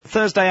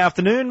Thursday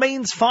afternoon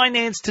means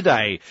Finance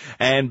Today.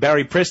 And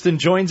Barry Preston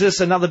joins us.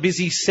 Another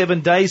busy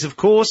 7 days, of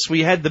course.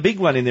 We had the big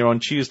one in there on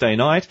Tuesday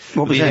night.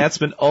 What was the that?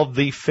 Announcement of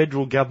the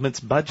federal government's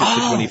budget for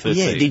 2013.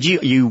 Yeah, did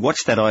you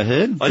watch that, I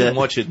heard? I didn't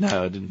watch it,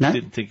 no. I didn't No?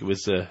 think it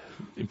was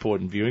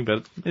important viewing,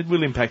 but it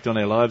will impact on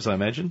our lives, I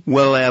imagine.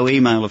 Well, our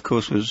email, of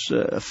course, was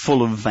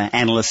full of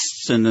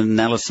analysts and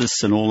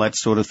analysis and all that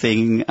sort of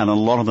thing, and a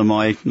lot of them,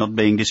 I, not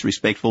being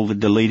disrespectful, were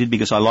deleted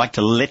because I like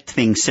to let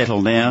things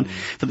settle down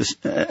for this,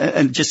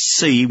 and just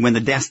see when the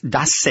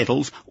dust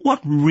settles what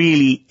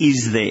really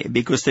is there,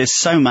 because there's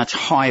so much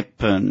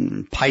hype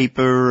and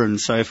paper and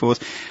so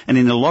forth, and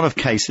in a lot of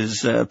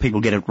cases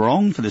people get it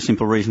wrong for the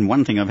simple reason.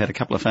 One thing, I've had a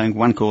couple of phone,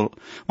 one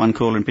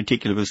caller in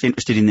particular was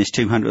interested in this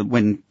 200,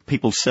 when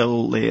people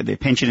sell their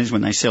pensioners,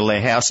 when they sell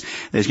their house,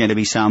 there's going to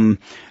be some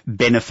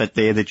benefit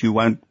there that you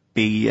won't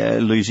be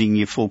losing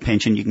your full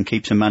pension. You can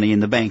keep some money in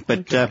the bank.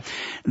 But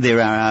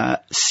there are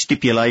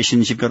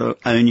stipulations. You've got to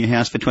own your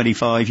house for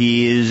 25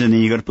 years, and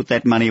then you've got to put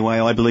that money away,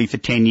 I believe, for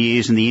 10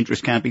 years, and the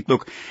interest can't be...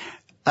 Look,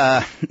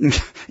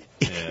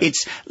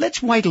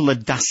 let's wait till the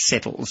dust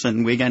settles,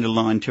 and we're going to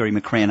line Terry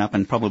McCrann up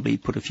and probably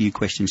put a few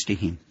questions to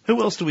him.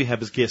 Who else do we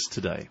have as guests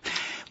today?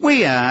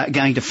 We are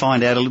going to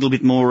find out a little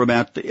bit more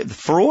about the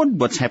fraud,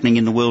 what's happening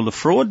in the world of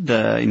fraud.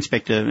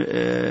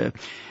 Inspector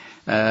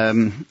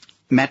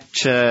Matt,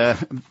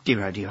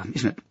 dear oh dear,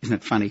 isn't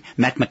it funny?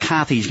 Matt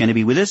McCarthy is going to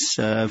be with us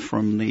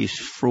from the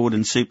Fraud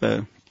and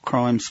Super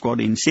Crime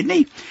Squad in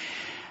Sydney.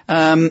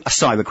 A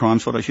cyber crime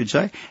squad, I should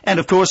say. And,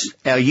 of course,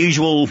 our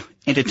usual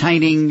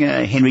entertaining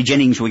Henry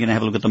Jennings. We're going to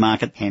have a look at the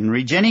market.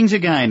 Henry Jennings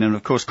again. And,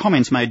 of course,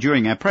 comments made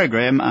during our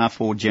program are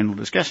for general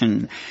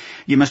discussion.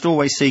 You must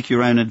always seek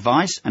your own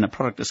advice, and a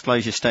product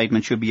disclosure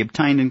statement should be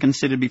obtained and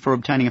considered before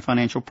obtaining a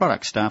financial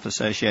product. Staff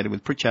associated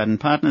with Pritchard and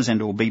Partners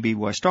and or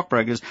BBY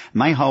stockbrokers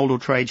may hold or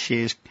trade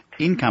shares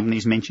in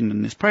companies mentioned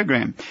in this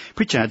program.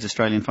 Pritchard's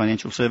Australian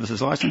Financial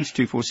Services Licence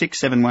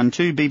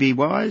 246712,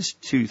 BBY's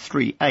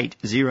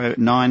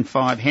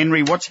 238095.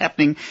 Henry, what's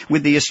happening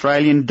with the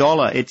Australian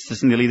dollar?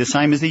 It's nearly the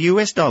same as the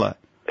US dollar.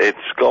 It's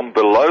gone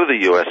below the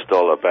US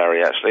dollar,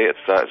 Barry, actually.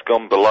 It's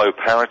gone below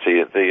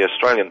parity. The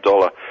Australian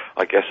dollar,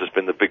 I guess, has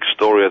been the big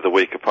story of the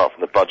week, apart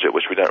from the budget,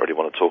 which we don't really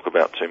want to talk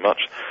about too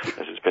much,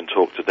 as it's been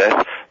talked to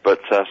death.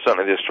 But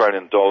certainly the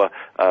Australian dollar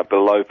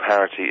below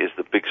parity is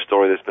the big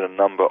story. There's been a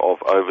number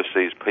of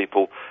overseas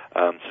people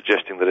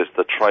suggesting that it's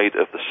the trade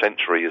of the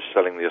century is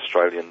selling the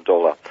Australian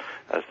dollar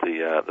as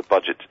the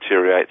budget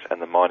deteriorates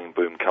and the mining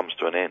boom comes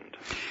to an end.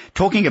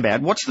 Talking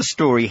about, what's the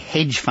story,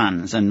 hedge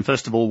funds, and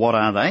first of all, what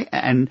are they?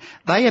 And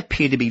they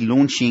appear to be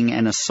launching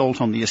an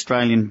assault on the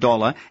Australian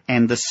dollar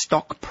and the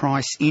stock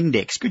price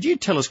index. Could you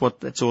tell us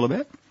what that's all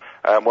about?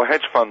 Well,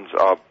 hedge funds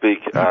are big.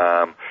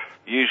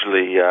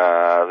 Usually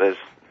there's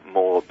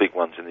more big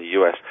ones in the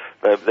US.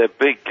 They're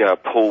big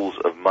pools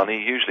of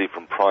money, usually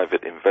from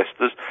private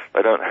investors.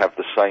 They don't have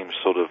the same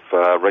sort of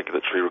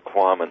regulatory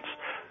requirements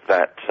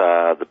that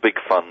the big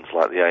funds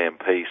like the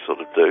AMP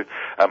sort of do.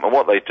 And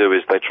what they do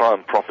is they try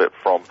and profit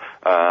from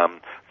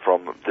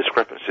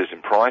discrepancies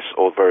in price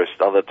or various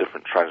other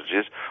different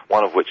strategies,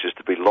 one of which is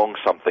to be long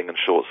something and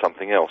short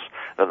something else.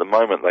 And at the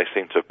moment they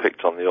seem to have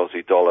picked on the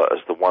Aussie dollar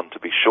as the one to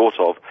be short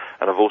of,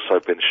 and have also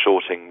been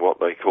shorting what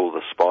they call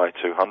the SPY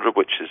 200,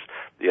 which is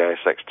the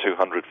ASX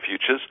 200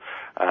 futures,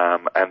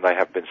 and they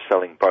have been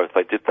selling both.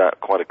 They did that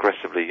quite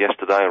aggressively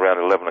yesterday around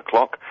 11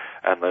 o'clock,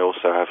 and they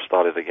also have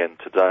started again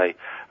today.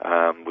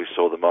 We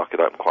saw the market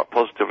open quite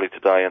positively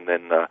today and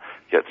then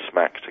get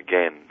smacked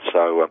again.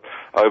 So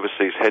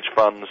overseas hedge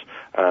funds,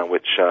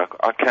 which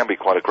can be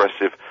quite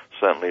aggressive,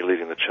 certainly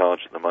leading the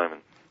charge at the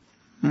moment.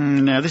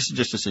 Now, this is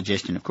just a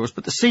suggestion, of course,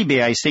 but the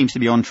CBA seems to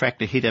be on track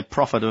to hit a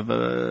profit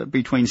of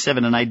between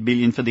 7 and 8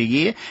 billion for the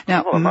year.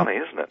 Now, a lot of money,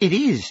 isn't it? It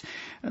is.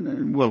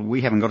 Well, we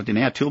haven't got it in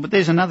our tool, but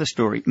there's another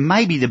story.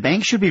 Maybe the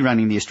bank should be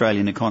running the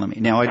Australian economy.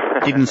 Now,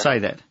 I didn't say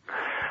that.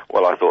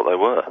 Well, I thought they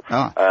were.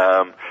 Oh.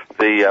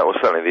 Well,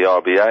 certainly the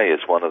RBA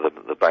is one of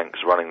the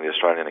banks running the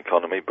Australian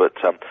economy, but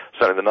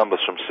certainly the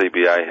numbers from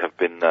CBA have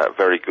been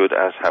very good,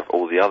 as have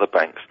all the other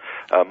banks,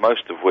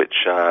 most of which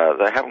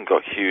they haven't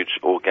got huge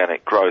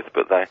organic growth,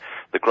 but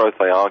the growth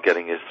they are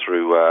getting is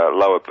through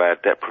lower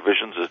bad debt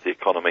provisions as the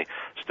economy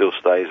still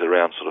stays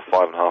around sort of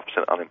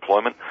 5.5%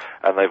 unemployment,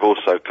 and they've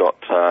also got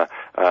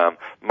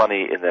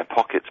money in their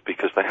pockets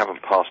because they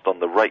haven't passed on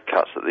the rate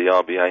cuts that the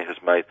RBA has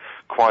made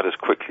quite as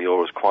quickly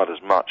or as quite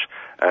as much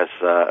as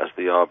the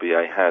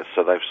RBA has.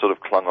 So they've sort of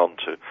clung on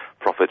to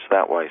profits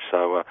that way.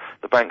 So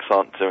the banks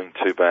aren't doing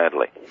too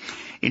badly.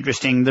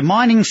 Interesting. The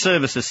mining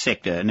services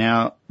sector,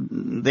 now,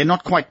 they're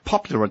not quite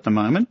popular at the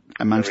moment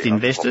amongst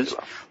investors.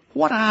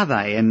 What are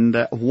they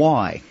and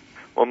why?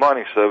 Well,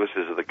 mining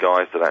services are the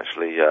guys that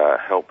actually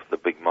help the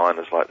big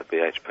miners like the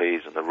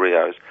BHPs and the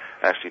Rios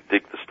actually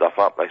dig the stuff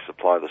up. They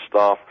supply the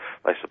staff.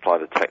 They supply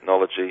the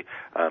technology,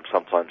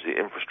 sometimes the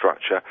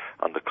infrastructure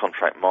under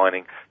contract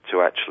mining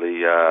to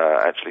actually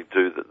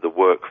do the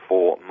work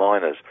for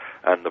miners.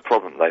 And the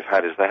problem they've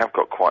had is they have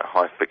got quite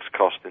high fixed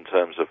cost in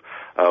terms of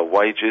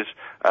wages,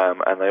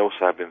 and they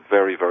also have been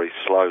very, very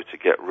slow to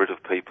get rid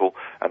of people,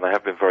 and they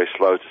have been very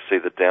slow to see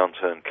the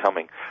downturn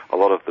coming. A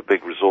lot of the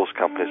big resource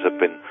companies have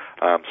been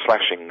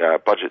slashing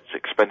budget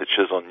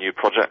expenditures on new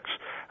projects,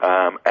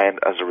 and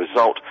as a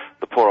result,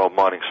 the poor old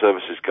mining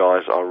services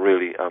guys are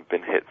really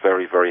been hit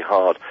very, very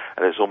hard,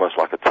 and it's almost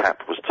like a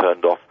tap was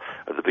turned off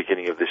at the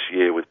beginning of this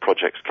year with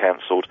projects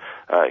cancelled,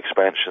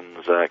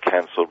 expansions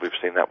cancelled. We've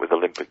seen that with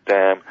Olympic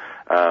Dam,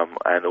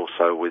 and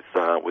also with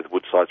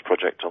Woodside's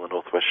project on the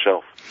Northwest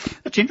Shelf.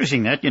 That's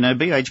interesting that,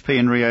 BHP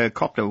and Rio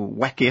copped a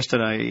whack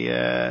yesterday.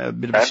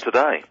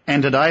 Today.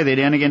 And today, they're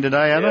down again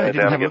today, are they?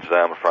 They're down again today,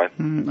 I'm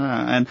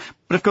afraid.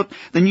 But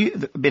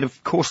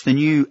of course, the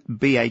new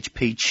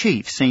BHP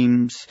chief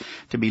seems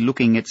to be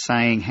looking at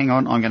saying, hang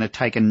on, I'm going to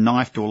take a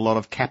knife to a lot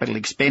of capital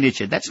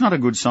expenditure. That's not a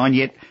good sign,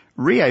 yet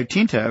Rio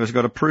Tinto has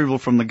got approval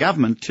from the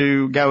government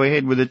to go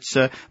ahead with its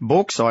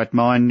bauxite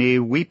mine near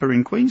Weipa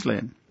in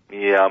Queensland.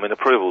 Yeah,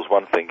 approval's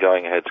one thing,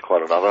 going ahead's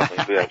quite another.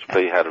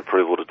 BHP had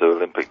approval to do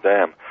Olympic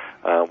Dam.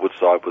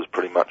 Woodside was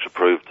pretty much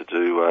approved to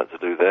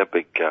do their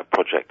big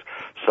project.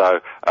 So,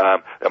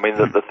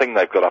 the thing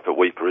they've got up at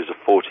Weipa is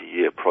a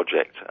 40-year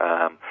project.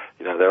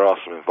 There are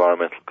some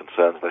environmental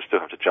concerns. They still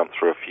have to jump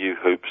through a few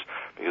hoops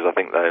because I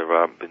think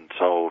they've been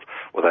told,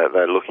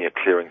 they're looking at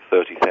clearing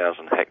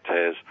 30,000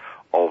 hectares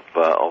of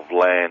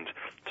land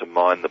to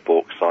mine the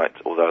bauxite,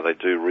 although they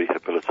do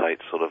rehabilitate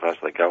sort of as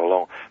they go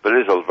along. But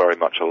it is very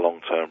much a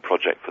long-term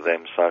project for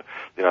them. So,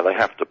 they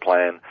have to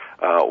plan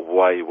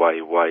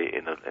way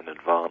in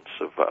advance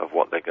of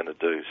what they're going to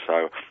do.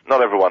 So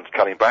not everyone's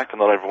cutting back, and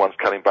not everyone's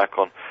cutting back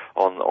on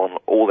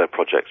all their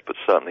projects, but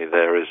certainly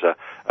there is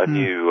a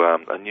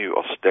new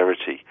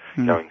austerity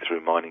going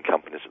through mining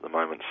companies at the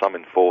moment, some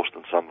enforced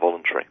and some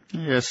voluntary.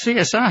 Yeah,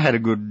 CSR had a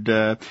good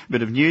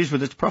bit of news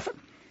with its profit.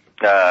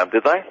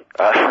 Did they?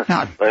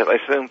 No. They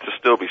seem to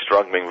still be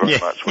struggling very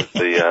much with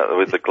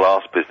the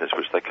glass business,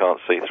 which they can't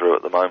see through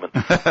at the moment.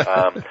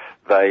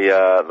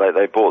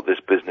 They bought this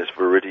business,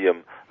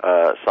 Viridium,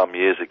 some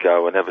years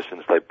ago, and ever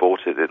since they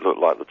bought it, it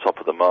looked like the top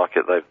of the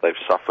market. They've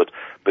suffered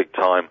big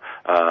time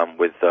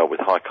with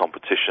high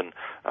competition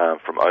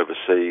from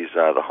overseas,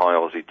 the high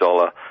Aussie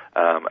dollar,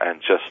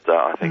 and just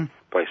I think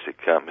basic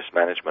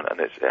mismanagement, and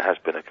it has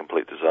been a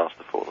complete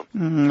disaster for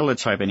them. Well,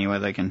 let's hope anyway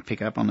they can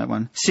pick up on that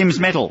one.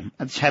 Sims Metal,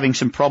 it's having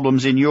some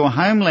problems in your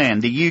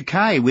homeland, the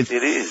UK, with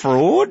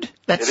fraud.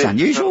 That's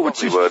unusual.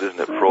 It's a lovely word, isn't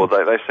it? Fraud.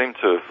 They seem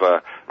to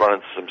have run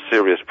into some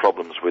serious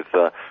problems with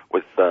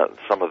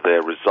some of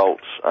their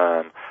results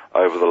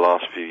over the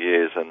last few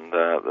years, and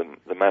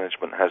the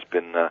management has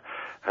been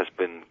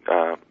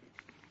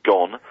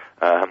gone.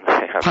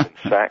 They have been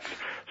sacked.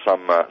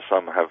 Some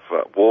have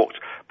walked,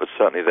 but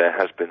certainly there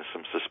has been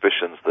some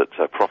suspicions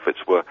that profits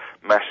were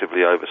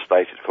massively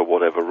overstated for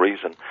whatever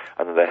reason,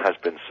 and that there has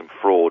been some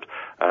fraud.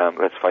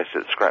 Let's face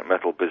it, the scrap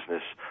metal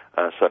business,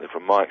 certainly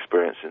from my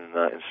experience in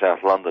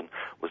South London,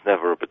 was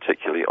never a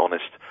particularly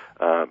honest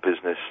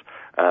business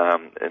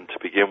and to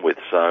begin with.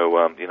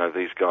 So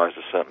these guys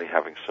are certainly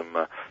having some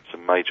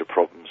major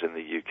problems in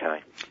the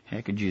UK. How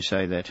could you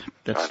say that?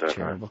 That's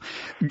terrible.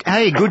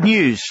 Hey, good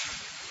news.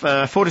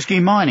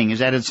 Fortescue Mining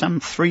has added some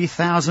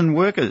 3,000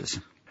 workers.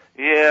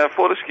 Yeah,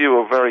 Fortescue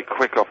were very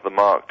quick off the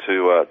mark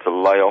to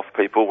lay off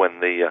people when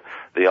the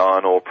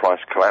iron ore price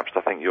collapsed.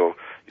 I think your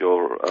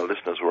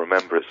listeners will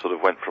remember it sort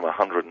of went from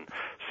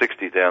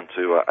 160 down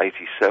to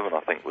 87, I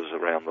think was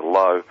around the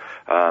low.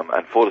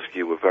 And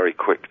Fortescue were very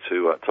quick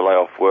to lay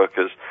off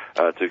workers,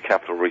 do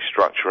capital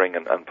restructuring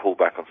and pull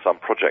back on some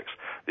projects.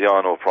 The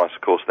iron ore price,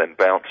 of course, then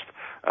bounced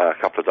a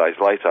couple of days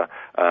later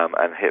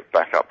and hit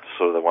back up to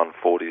sort of the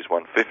 140s,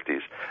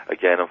 150s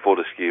again, and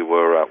Fortescue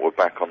were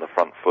back on the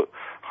front foot,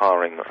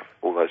 hiring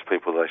all those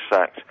people they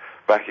sacked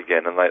back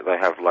again, and they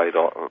have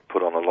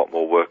put on a lot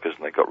more workers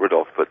than they got rid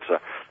of. But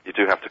you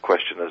do have to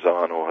question, as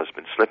iron ore has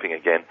been slipping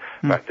again,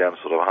 back down to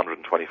sort of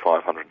 125,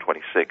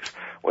 126,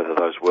 whether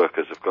those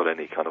workers have got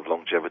any kind of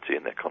longevity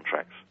in their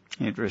contracts.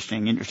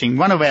 Interesting.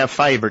 One of our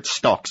favourite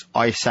stocks,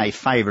 I say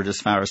favourite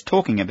as far as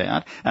talking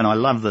about, and I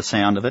love the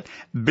sound of it,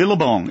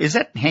 Billabong. Is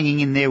that hanging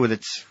in there with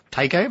its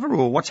takeover,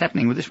 or what's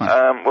happening with this one?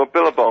 Well,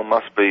 Billabong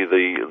must be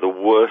the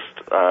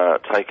worst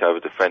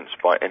takeover defence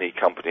by any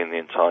company in the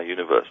entire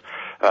universe.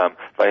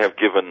 They have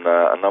given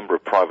a number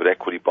of private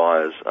equity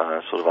buyers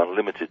sort of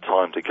unlimited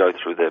time to go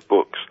through their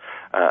books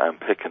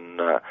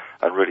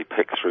and really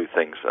pick through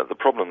things. The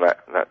problem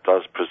that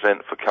does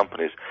present for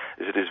companies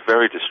is it is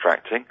very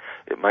distracting.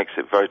 It makes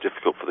it very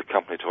difficult for the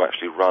company to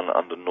actually run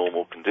under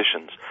normal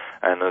conditions,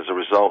 and as a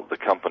result, the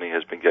company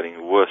has been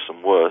getting worse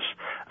and worse,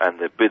 and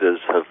the bidders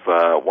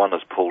have, one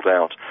has pulled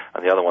out,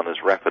 and the other one has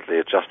rapidly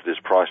adjusted his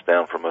price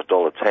down from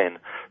 $1.10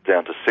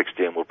 down to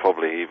 60, and will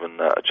probably even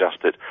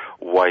adjust it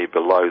way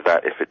below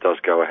that if it does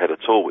go ahead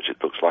at all, which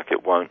it looks like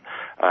it won't.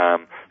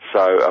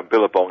 So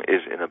Billabong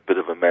is in a bit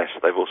of a mess.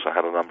 They've also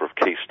had a number of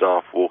key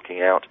staff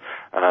walking out,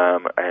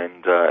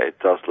 and it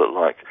does look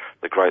like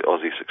the great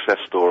Aussie success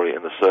story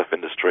in the surf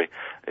industry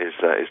is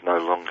no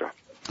longer.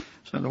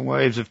 So the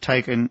waves of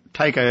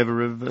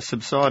takeover have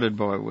subsided,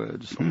 by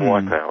words.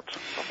 Wipeout,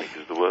 I think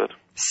is the word.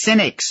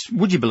 Cenex,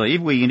 would you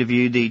believe we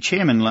interviewed the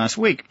chairman last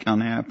week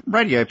on our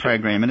radio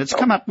program, and it's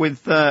come up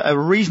with a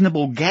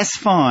reasonable gas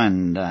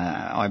find,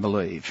 I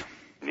believe.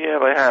 Yeah,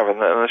 they have, and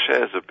the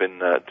shares have been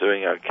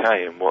doing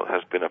okay in what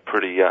has been a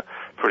pretty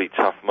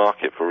tough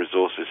market for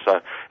resources. So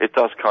it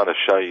does kind of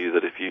show you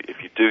that if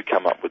you do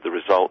come up with the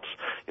results,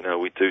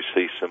 we do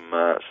see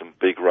some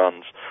big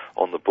runs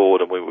on the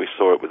board, and we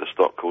saw it with a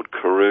stock called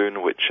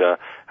Karoon, which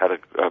had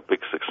a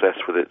big success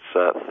with its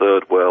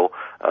third well,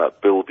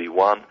 Bilby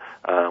 1,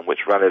 which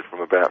rallied from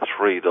about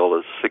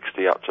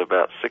 $3.60 up to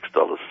about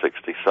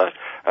 $6.60. So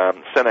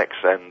Cenex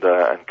and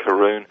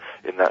Karoon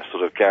in that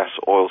sort of gas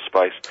oil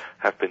space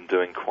have been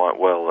doing quite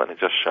well, and it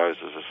just shows,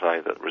 as I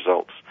say, that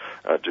results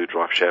do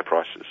drive share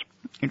prices.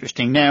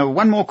 Interesting. Now,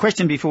 one more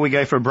question before we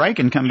go for a break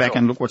and come back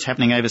and look what's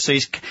happening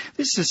overseas.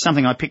 This is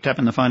something I picked up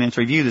in the Finance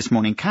Review this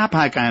morning. Car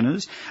park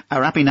owners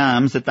are up in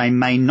arms that they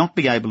may not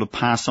be able to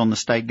pass on the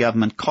state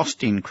government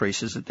cost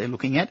increases that they're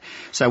looking at.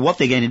 So what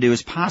they're going to do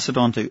is pass it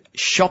on to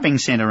shopping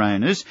centre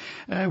owners,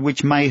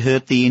 which may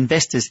hurt the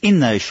investors in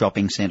those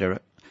shopping centre.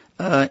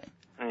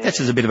 That's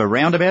a bit of a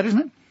roundabout, isn't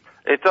it?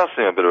 It does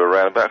seem a bit of a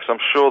roundabout, because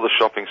I'm sure the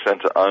shopping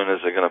centre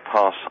owners are going to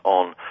pass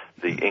on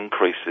the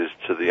increases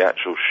to the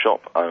actual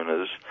shop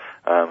owners,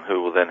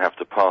 who will then have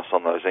to pass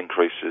on those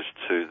increases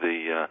to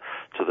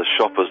the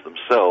shoppers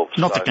themselves.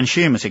 Not the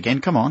consumers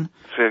again, come on.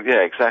 So,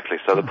 yeah, exactly.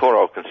 So the poor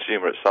old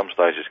consumer at some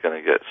stage is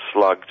going to get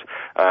slugged.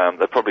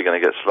 They're probably going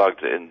to get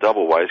slugged in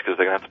double ways, because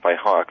they're going to have to pay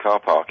higher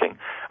car parking,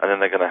 and then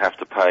they're going to have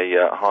to pay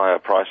higher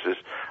prices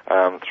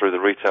through the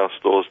retail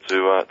stores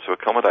to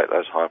accommodate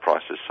those higher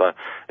prices. So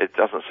it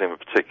doesn't seem a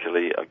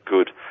particularly a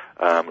good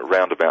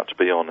roundabout to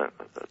be on,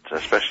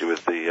 especially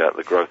with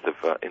the growth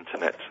of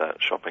internet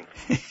shopping.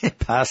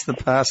 Pass the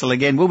parcel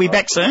again. We'll be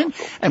back soon,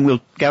 and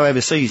we'll go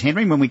overseas,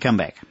 Henry, when we come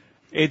back.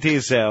 It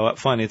is our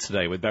Finance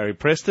Today with Barry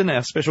Preston.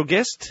 Our special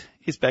guest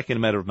is back in a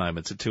matter of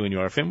moments at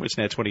 2NURFM, which is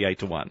now 28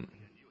 to 1.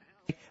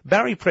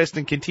 Barry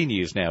Preston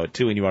continues now at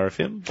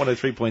 2NURFM,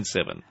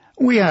 103.7.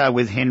 We are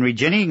with Henry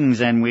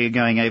Jennings, and we're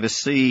going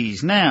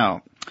overseas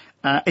now.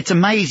 It's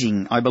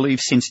amazing, I believe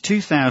since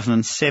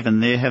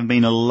 2007 there have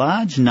been a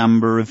large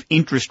number of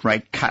interest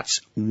rate cuts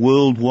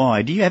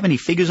worldwide. Do you have any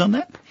figures on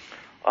that?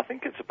 I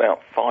think it's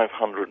about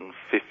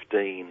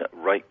 515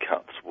 rate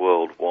cuts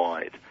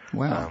worldwide.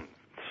 Wow.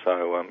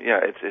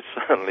 It's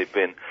certainly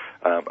been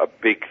a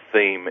big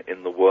theme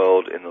in the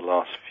world in the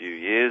last few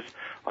years.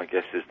 I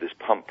guess there's this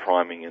pump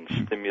priming and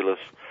stimulus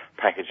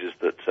packages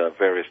that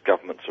various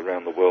governments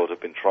around the world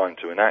have been trying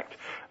to enact,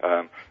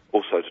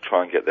 also to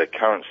try and get their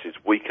currencies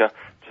weaker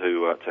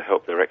to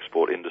help their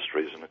export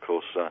industries. And of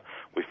course,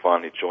 we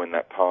finally joined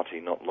that party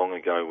not long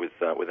ago with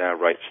our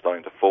rates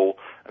starting to fall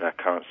and our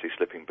currency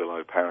slipping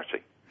below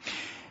parity.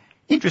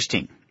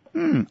 Interesting.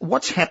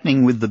 What's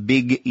happening with the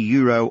big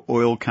Euro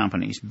oil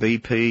companies,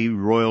 BP,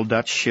 Royal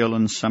Dutch Shell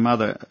and some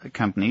other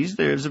companies?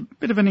 There's a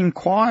bit of an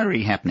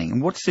inquiry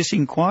happening. What's this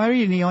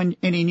inquiry?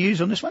 Any news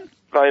on this one?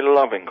 They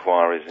love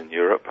inquiries in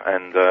Europe,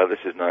 and this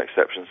is no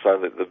exception. So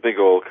the big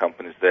oil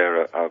companies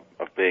there are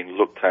being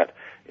looked at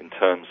in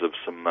terms of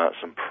some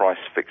price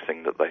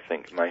fixing that they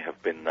think may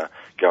have been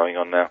going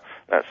on now.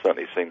 That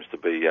certainly seems to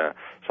be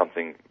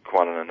something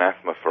quite an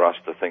anathema for us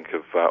to think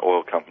of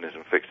oil companies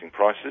and fixing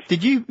prices.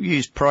 Did you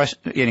use price?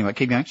 Anyway,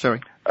 keep going.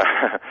 Sorry.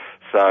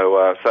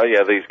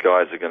 So these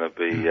guys are going to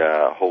be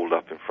hauled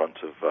up in front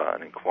of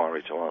an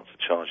inquiry to answer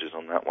charges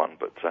on that one.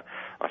 But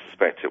I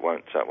suspect it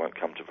won't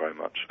come to very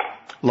much.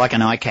 Like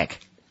an ICAC.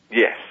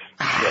 Yes.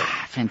 Yes.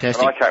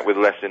 Fantastic. An ICAC with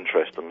less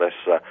interest and less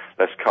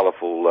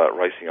colourful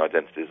racing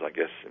identities, I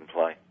guess, in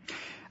play.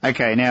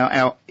 Okay,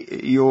 now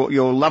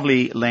your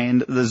lovely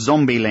land, the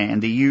zombie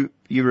land, the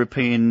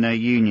European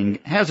Union.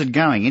 How's it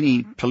going?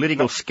 Any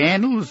political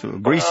scandals or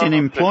Greece in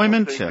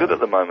employment? It's good at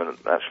the moment,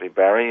 actually,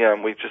 Barry.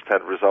 We just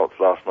had results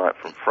last night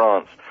from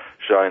France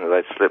showing that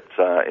they'd slipped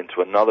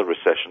into another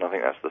recession. I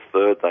think that's the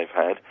third they've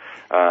had.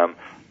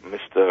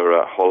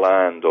 Mr.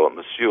 Hollande, or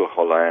Monsieur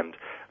Hollande,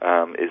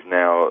 is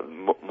now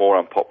more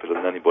unpopular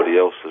than anybody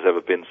else has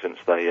ever been since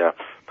they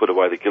put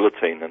away the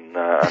guillotine and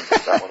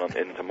put that one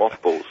into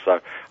mothballs. So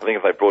I think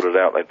if they brought it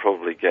out, they'd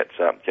probably get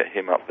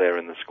him up there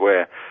in the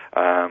square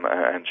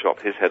and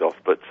chop his head off.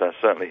 But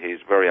certainly he's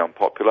very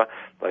unpopular.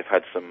 They've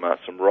had some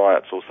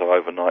riots also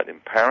overnight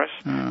in Paris,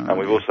 and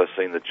we've also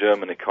seen the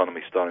German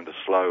economy starting to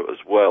slow as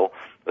well,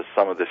 as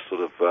some of this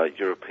sort of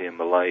European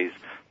malaise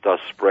does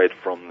spread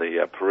from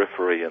the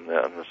periphery and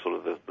the sort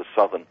of the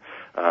southern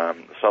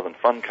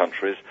fun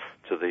countries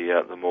to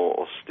the more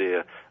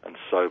austere and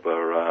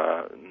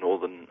sober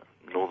northern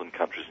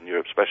countries in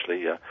Europe.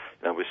 Especially,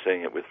 we're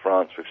seeing it with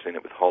France, we've seen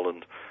it with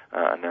Holland,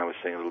 and now we're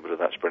seeing a little bit of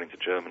that spreading to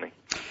Germany.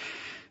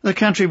 The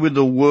country with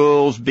the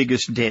world's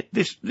biggest debt.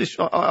 This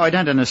I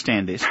don't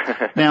understand this.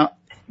 Now,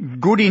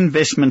 good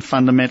investment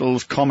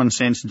fundamentals, common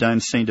sense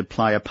don't seem to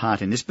play a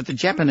part in this, but the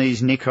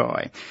Japanese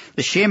Nikkei,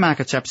 the share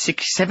market's up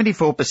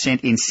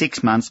 74% in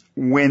 6 months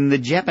when the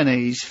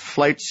Japanese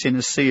floats in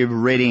a sea of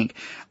red ink.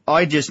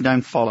 I just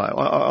don't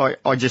follow.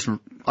 I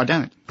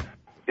don't.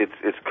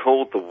 It's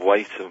called the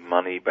weight of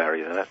money,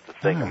 Barry, and that's the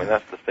thing. I mean,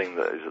 that's the thing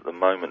that is at the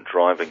moment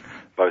driving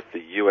both the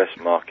US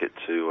market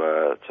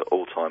to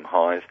all-time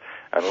highs,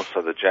 and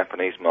also the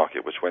Japanese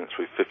market, which went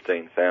through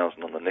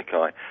 15,000 on the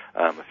Nikkei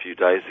a few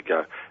days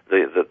ago.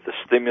 The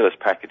stimulus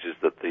packages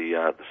that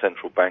the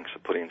central banks are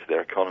putting into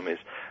their economies.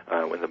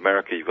 In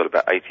America, you've got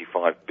about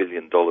 $85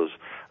 billion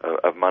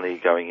of money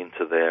going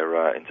into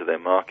their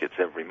markets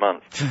every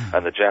month,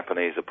 and the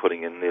Japanese are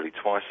putting in nearly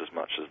twice as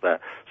much as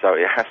that. So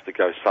it has to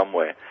go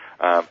somewhere.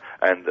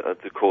 And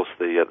of course,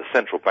 the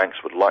central banks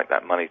would like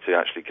that money to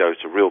actually go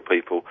to real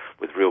people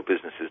with real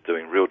businesses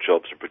doing real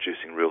jobs and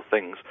producing real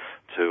things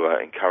to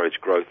encourage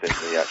growth in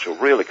the actual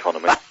real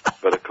economy.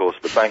 But of course,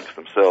 the banks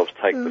themselves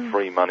take the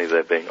free money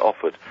they're being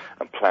offered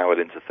and plough it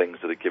into things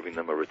that are giving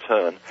them a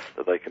return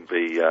that they can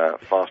be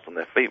fast on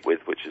their feet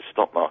with, which is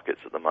stock markets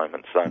at the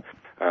moment. So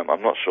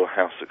I'm not sure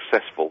how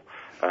successful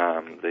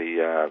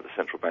the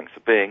central banks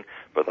are being,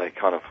 but they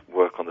kind of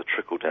work on the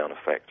trickle-down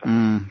effect.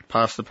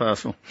 Pass the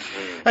parcel.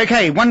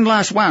 Okay, one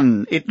last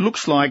one. It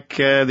looks like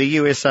the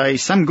USA,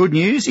 some good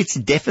news. Its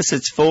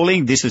deficit's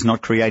falling. This is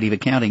not creative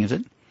accounting, is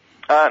it?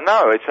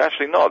 No, it's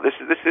actually not. This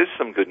is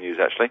some good news,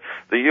 actually.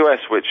 The US,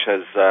 which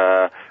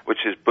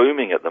is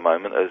booming at the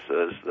moment,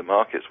 as the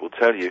markets will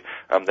tell you,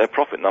 their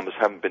profit numbers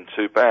haven't been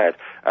too bad.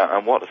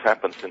 And what has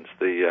happened since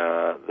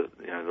the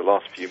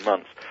last few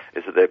months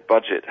is that their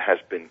budget has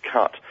been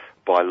cut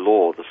by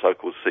law, the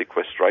so-called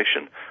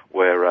sequestration,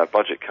 where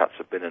budget cuts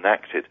have been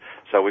enacted.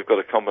 So we've got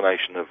a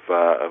combination of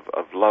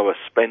lower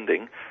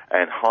spending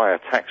and higher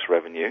tax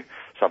revenue,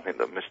 something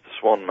that Mr.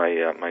 Swan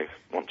may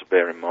want to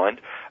bear in mind,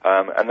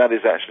 and that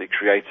is actually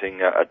creating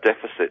a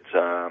deficit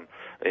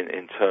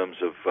in terms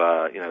of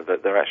that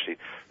they're actually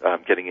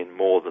getting in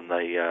more than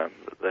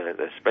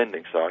they're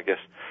spending. So I guess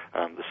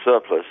the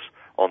surplus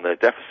on their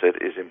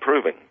deficit is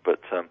improving,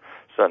 but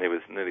certainly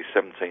with nearly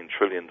 $17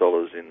 trillion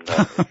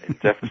in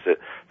deficit,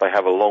 they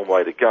have a long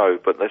way to go,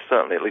 but they're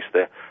certainly, at least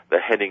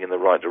they're heading in the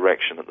right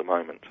direction at the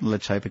moment.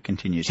 Let's hope it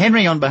continues.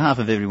 Henry, on behalf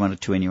of everyone at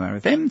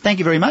 2NURFM, thank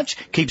you very much.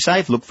 Keep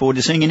safe. Look forward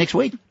to seeing you next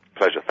week.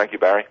 Pleasure. Thank you,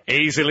 Barry.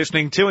 Easy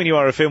listening to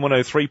NURFM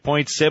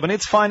 103.7.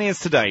 It's Finance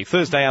Today,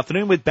 Thursday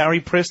afternoon with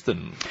Barry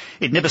Preston.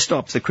 It never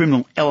stops. The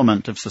criminal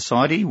element of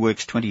society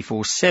works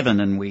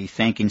 24/7, and we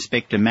thank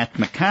Inspector Matt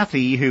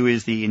McCarthy, who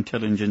is the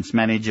Intelligence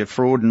Manager,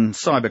 Fraud and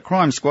Cyber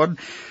Crime Squad,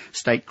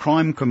 State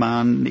Crime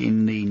Command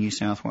in the New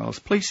South Wales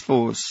Police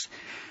Force.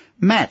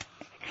 Matt,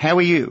 how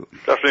are you?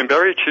 Good afternoon,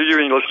 Barry. To you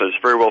and your listeners,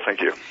 very well,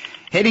 thank you.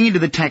 Heading into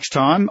the tax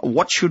time,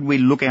 what should we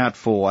look out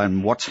for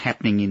and what's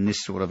happening in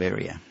this sort of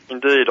area?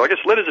 Indeed. I guess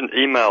letters and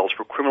emails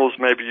where criminals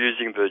may be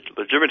using the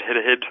legitimate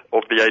head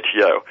of the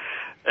ATO.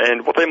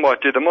 And what they might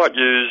do, they might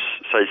use,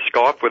 say,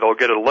 Skype, where they'll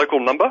get a local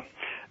number,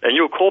 and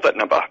you'll call that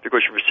number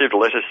because you've received a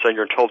letter saying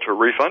you're entitled to a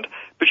refund,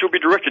 but you'll be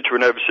directed to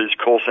an overseas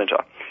call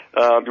centre.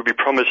 You'll be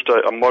promised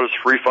a modest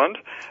refund,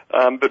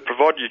 but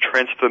provided you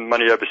transfer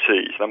money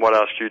overseas, they might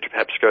ask you to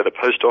perhaps go to the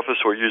post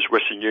office or use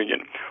Western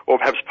Union, or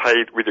perhaps pay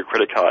with your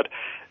credit card.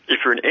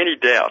 If you're in any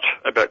doubt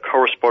about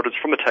correspondence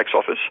from the tax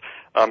office,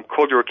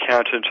 call your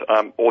accountant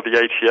or the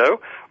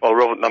ATO, or the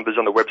relevant numbers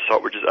on the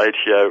website, which is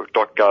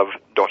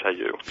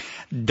ato.gov.au.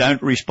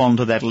 Don't respond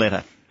to that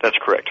letter. That's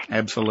correct.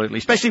 Absolutely.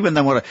 Especially when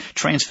they want to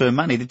transfer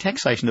money. The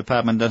taxation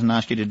department doesn't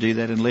ask you to do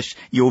that unless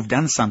you've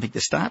done something to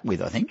start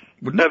with, I think.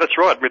 No, that's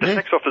right. I mean, the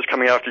tax office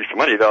coming after you for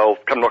money, they'll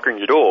come knocking on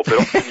your door. But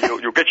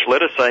often you'll get your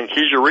letter saying,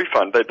 here's your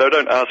refund. They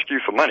don't ask you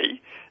for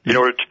money in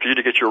order for you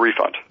to get your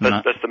refund.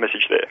 That's the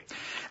message there.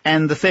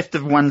 And the theft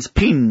of one's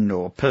PIN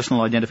or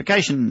personal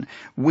identification,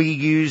 we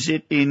use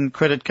it in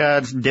credit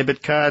cards,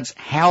 debit cards.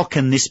 How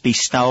can this be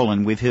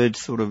stolen? We've heard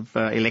sort of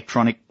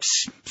electronic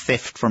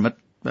theft from it.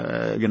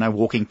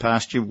 Walking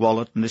past your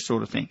wallet and this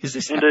sort of thing. Is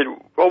this indeed?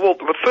 Well,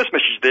 the first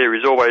message there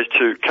is always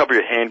to cover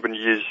your hand when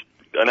you use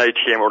an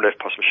ATM or an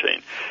EFTPOS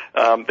machine.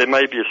 There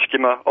may be a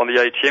skimmer on the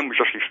ATM which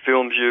actually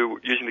films you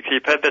using the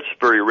keypad. That's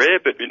very rare,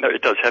 but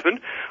it does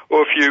happen.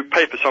 Or if you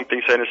pay for something,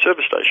 say in a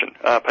service station,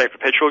 pay for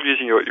petrol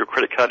using your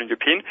credit card and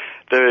your PIN,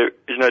 there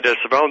is no doubt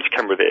a surveillance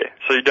camera there,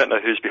 so you don't know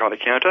who's behind the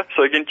counter.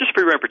 So again, just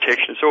for your own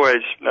protection, it's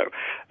always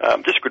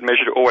just a good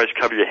measure to always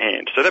cover your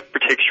hand. So that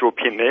protects your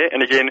PIN there.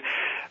 And again,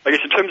 I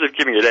guess in terms of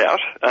giving it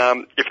out,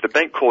 if the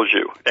bank calls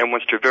you and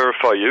wants to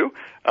verify you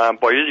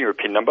by using your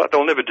PIN number,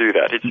 they'll never do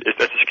that.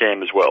 That's a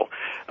scam as well.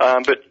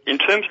 But in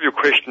terms of your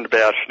question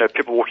about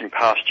people walking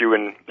past you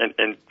and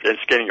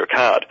scanning your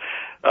card,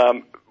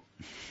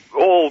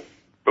 all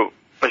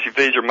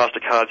basically Visa and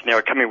MasterCards now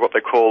are coming with what they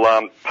call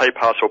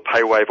PayPass or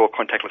PayWave or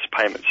contactless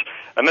payments.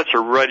 And that's a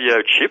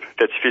radio chip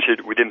that's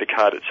fitted within the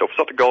card itself. It's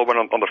not the gold one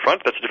on the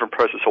front. That's a different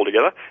process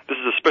altogether. This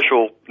is a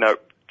special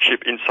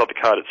chip inside the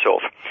card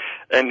itself.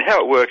 And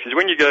how it works is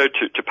when you go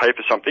to pay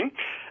for something,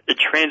 it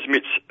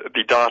transmits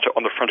the data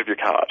on the front of your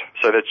card.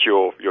 So that's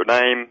your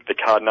name, the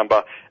card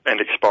number,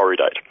 and expiry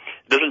date.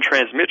 It doesn't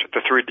transmit the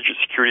 3-digit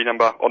security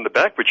number on the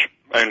back, which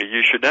only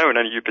you should know and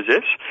only you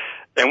possess.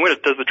 And when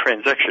it does the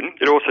transaction,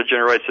 it also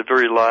generates a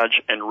very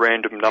large and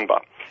random number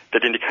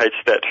that indicates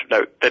that,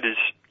 no, that is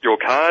your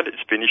card.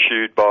 It's been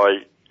issued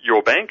by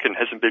your bank and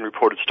hasn't been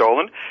reported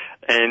stolen.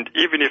 And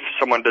even if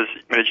someone does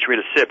manage to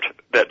intercept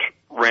that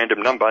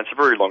random number, it's a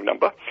very long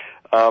number,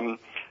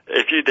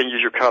 if you then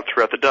use your card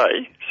throughout the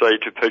day, say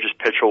to purchase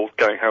petrol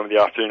going home in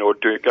the afternoon or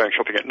going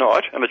shopping at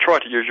night, and they try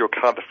to use your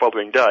card the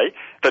following day,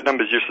 that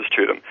number is useless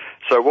to them.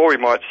 So while we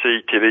might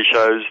see TV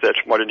shows that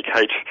might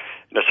indicate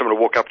someone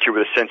will walk up to you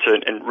with a sensor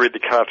and read the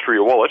card through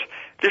your wallet,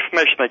 the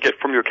information they get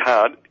from your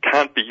card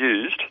can't be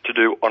used to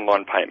do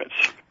online payments.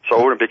 So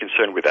I wouldn't be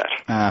concerned with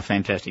that.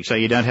 Fantastic. So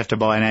you don't have to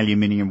buy an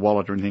aluminium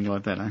wallet or anything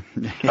like that, eh?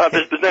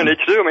 There's no need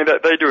to do. I mean,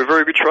 they do a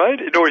very good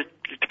trade. It always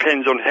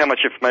depends on how much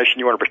information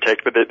you want to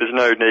protect, but there's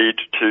no need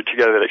to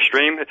go to that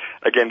extreme.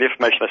 Again, the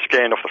information they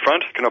scan off the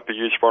front cannot be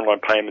used for online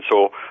payments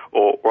or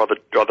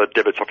other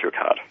debits off your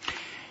card.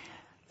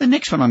 The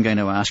next one I'm going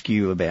to ask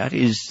you about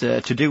is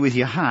to do with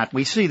your heart.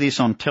 We see this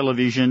on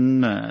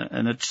television,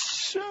 and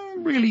it's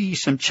really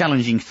some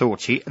challenging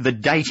thoughts here. The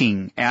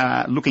dating,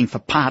 looking for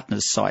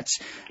partners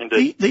sites.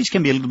 Indeed. These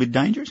can be a little bit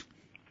dangerous.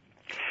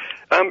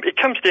 It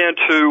comes down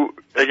to,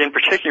 again,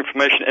 protecting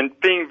information and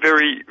being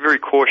very, very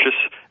cautious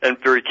and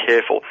very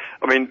careful.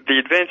 I mean, the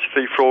advance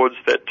fee frauds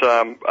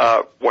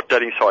that what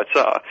dating sites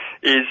are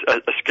is a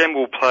scam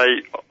will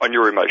play on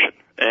your emotion,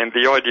 and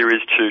the idea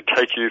is to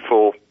take you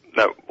for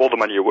all the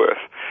money you're worth.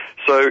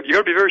 So you've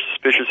got to be very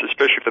suspicious,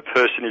 especially if the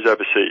person is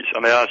overseas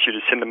and they ask you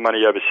to send them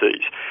money overseas.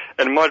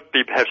 And it might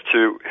be perhaps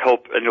to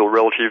help an ill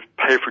relative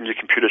pay for a new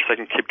computer so they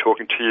can keep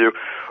talking to you,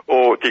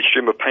 or the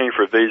extreme of paying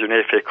for a visa and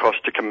airfare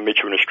costs to come and meet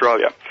you in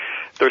Australia.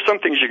 There are some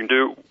things you can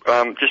do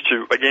just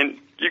to,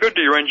 again, you've got to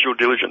do your own due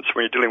diligence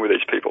when you're dealing with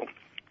these people.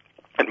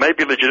 It may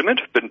be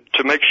legitimate, but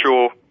to make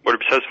sure what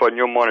would be satisfied in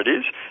your mind it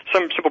is,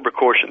 some simple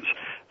precautions.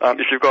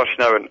 If you've got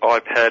an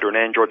iPad or an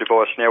Android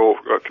device now or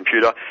a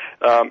computer,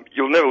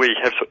 you'll never really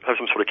have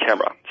some sort of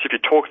camera. So if you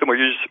talk to them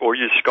or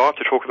use Skype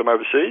to talk to them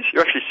overseas,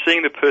 you're actually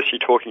seeing the person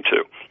you're talking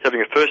to,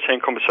 having a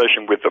first-hand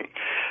conversation with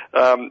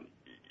them.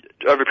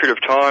 Over a period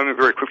of time,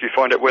 very quickly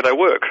find out where they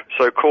work.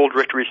 So call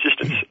directory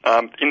assistants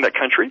in that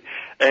country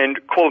and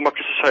call them up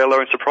just to say hello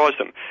and surprise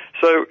them.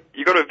 So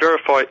you've got to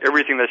verify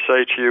everything they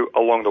say to you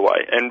along the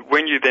way. And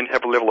when you then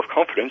have a level of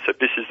confidence that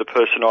this is the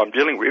person I'm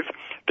dealing with,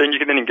 then you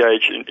can then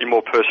engage in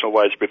more personal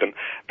ways with them.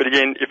 But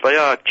again, if they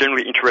are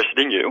generally interested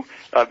in you,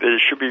 there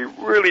should be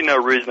really no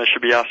reason they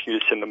should be asking you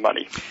to send them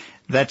money.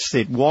 That's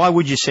it. Why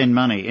would you send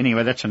money?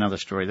 Anyway, that's another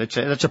story.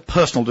 That's a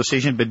personal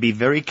decision, but be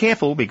very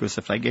careful, because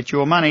if they get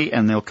your money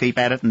and they'll keep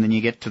at it, and then you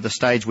get to the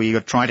stage where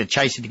you're trying to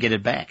chase it to get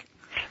it back.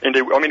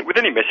 Indeed. I mean, with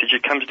any message,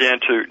 it comes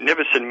down to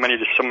never send money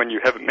to someone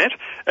you haven't met,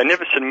 and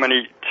never send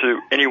money to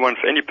anyone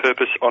for any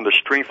purpose on the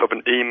strength of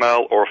an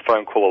email or a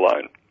phone call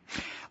alone.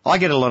 I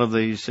get a lot of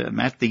these,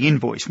 Matt. The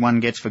invoice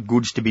one gets for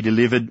goods to be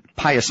delivered,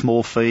 pay a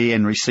small fee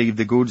and receive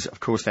the goods. Of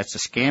course, that's a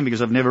scam,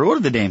 because I've never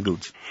ordered the damn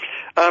goods.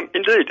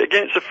 Indeed.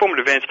 Again, it's a form of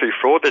advance fee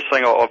fraud. They're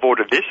saying, I've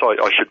ordered this,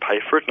 I should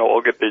pay for it, and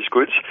I'll get these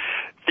goods.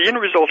 The end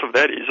result of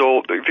that is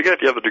if you go to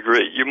the other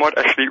degree, you might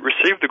actually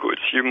receive the goods.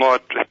 You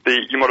might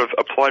have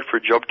applied for a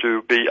job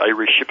to be a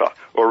reshipper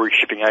or a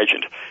reshipping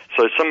agent.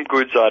 So some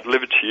goods are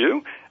delivered to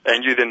you,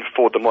 and you then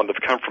forward them on. They've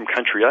come from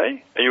country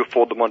A, and you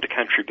forward them on to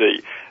country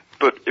B.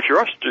 But if you're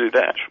asked to do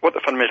that, what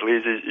the fundamental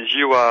is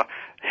you are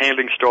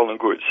handling stolen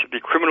goods. The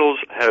criminals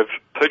have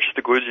purchased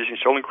the goods using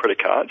stolen credit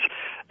cards,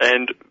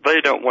 and they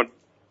don't want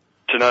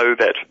to know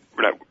that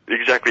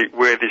exactly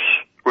where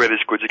these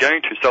goods are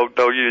going to. So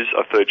they'll use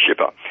a third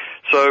shipper.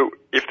 So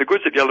if the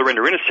goods at the other end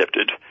are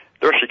intercepted,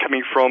 they're actually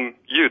coming from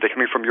you. They're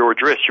coming from your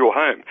address, your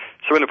home.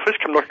 So when the police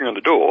come knocking on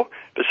the door,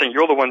 they're saying,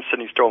 you're the one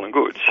sending stolen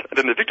goods. And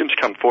then the victims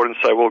come forward and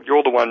say, well,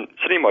 you're the one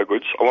sending my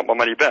goods. I want my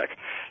money back.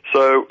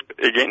 So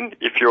again,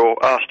 if you're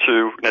asked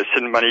to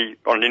send money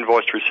on an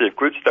invoice to receive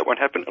goods, that won't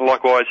happen. And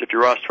likewise, if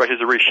you're asked to act as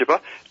a reshipper,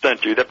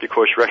 don't do that,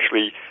 because you're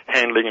actually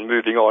handling and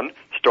moving on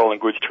stolen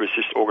goods to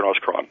assist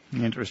organised crime.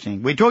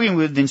 Interesting. We're talking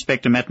with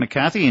Inspector Matt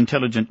McCarthy,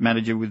 Intelligent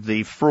Manager with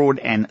the Fraud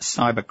and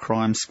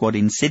Cybercrime Squad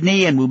in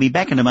Sydney, and we'll be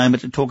back in a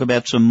moment to talk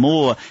about some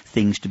more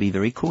things to be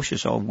very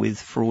cautious of with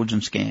frauds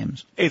and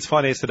scams. It's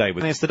Finance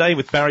Today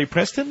with Barry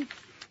Preston.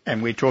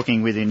 And we're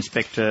talking with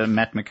Inspector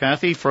Matt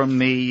McCarthy from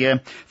the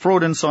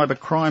Fraud and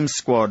Cybercrime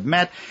Squad.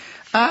 Matt,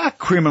 are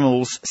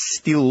criminals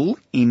still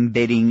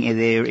embedding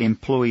their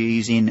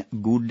employees in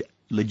good,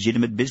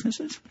 legitimate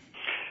businesses?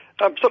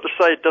 It's not to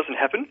say it doesn't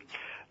happen.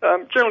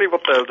 Generally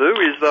what they'll do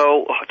is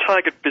they'll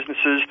target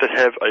businesses that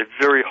have a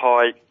very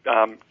high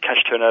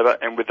cash turnover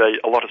and with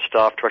a lot of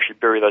staff to actually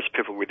bury those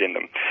people within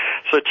them.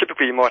 So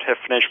typically you might have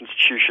financial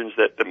institutions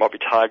that might be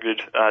targeted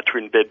to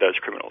embed those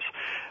criminals.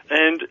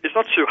 And it's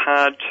not too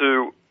hard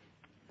to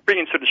bring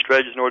in certain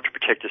strategies in order to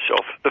protect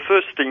yourself. The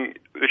first thing,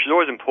 which is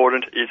always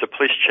important, is a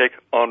police check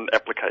on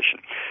application.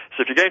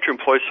 So if you're going to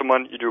employ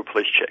someone, you do a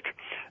police check.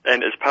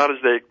 And as part of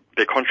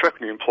their contract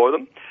when you employ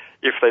them,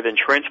 if they then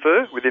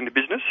transfer within the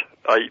business,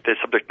 they're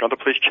subject to another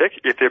police check.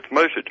 If they're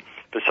promoted,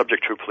 they're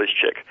subject to a police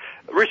check.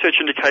 Research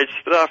indicates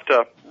that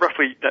after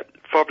roughly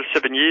 5 to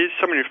 7 years,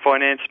 someone in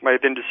finance may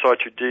then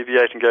decide to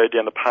deviate and go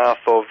down the path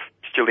of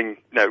stealing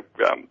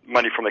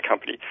money from the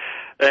company.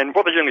 And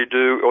what they generally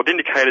do, or the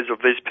indicators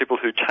of these people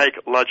who take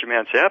large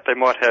amounts out, they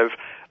might have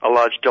a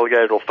large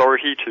delegated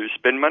authority to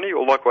spend money,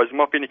 or likewise there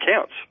might be an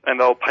accounts, and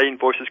they'll pay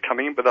invoices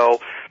coming in, but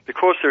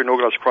because they're an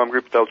organised crime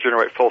group, they'll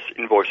generate false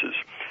invoices.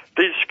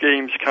 These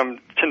schemes tend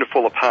to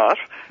fall apart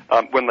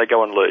when they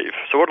go on leave.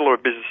 So what a lot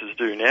of businesses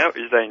do now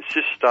is they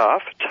insist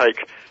staff take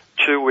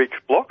 2-week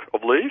block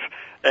of leave,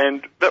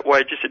 and that way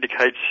it just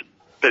indicates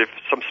that if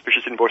some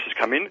suspicious invoices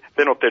come in,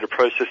 they're not there to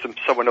process them.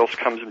 Someone else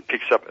comes and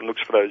picks up and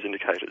looks for those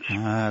indicators.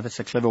 That's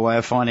a clever way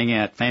of finding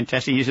out.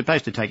 Fantastic. You're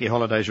supposed to take your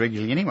holidays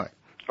regularly anyway.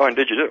 Oh,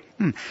 indeed you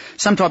do.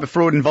 Some type of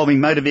fraud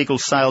involving motor vehicle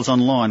sales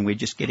online. We're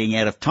just getting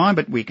out of time,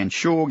 but we can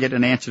sure get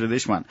an answer to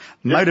this one.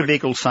 Motor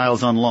vehicle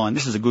sales online.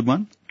 This is a good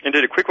one.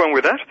 Indeed, a quick one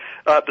with that.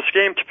 The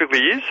scam typically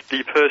is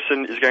the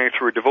person is going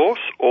through a divorce,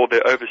 or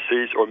they're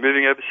overseas or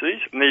moving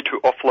overseas, need to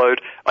offload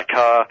a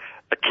car,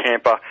 a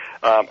camper,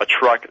 a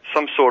truck,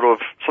 some sort of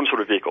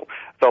vehicle.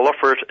 They'll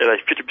offer it at a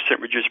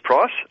 50% reduced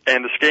price,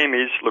 and the scam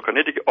is, look, I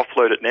need to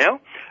offload it now.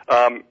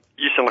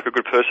 You sound like a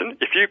good person.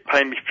 If you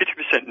pay me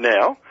 50%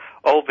 now,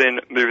 I'll then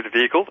move the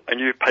vehicle, and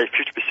you pay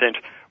 50%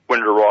 when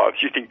it arrives.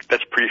 You think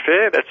that's pretty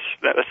fair? That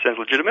sounds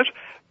legitimate.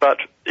 But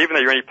even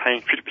though you're only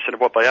paying 50% of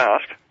what they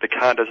ask, the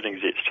car doesn't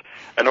exist.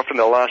 And often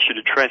they'll ask you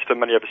to transfer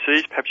money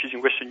overseas, perhaps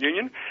using Western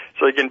Union.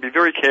 So again, be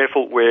very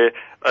careful where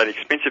an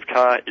expensive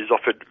car is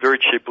offered very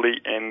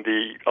cheaply and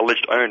the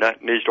alleged owner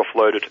needs to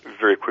offload it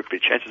very quickly.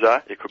 Chances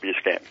are it could be a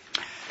scam.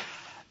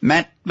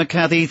 Matt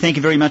McCarthy, thank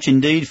you very much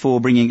indeed for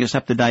bringing us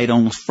up to date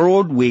on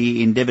fraud.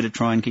 We endeavour to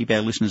try and keep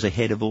our listeners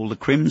ahead of all the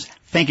crims.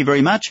 Thank you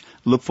very much.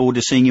 Look forward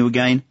to seeing you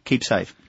again. Keep safe.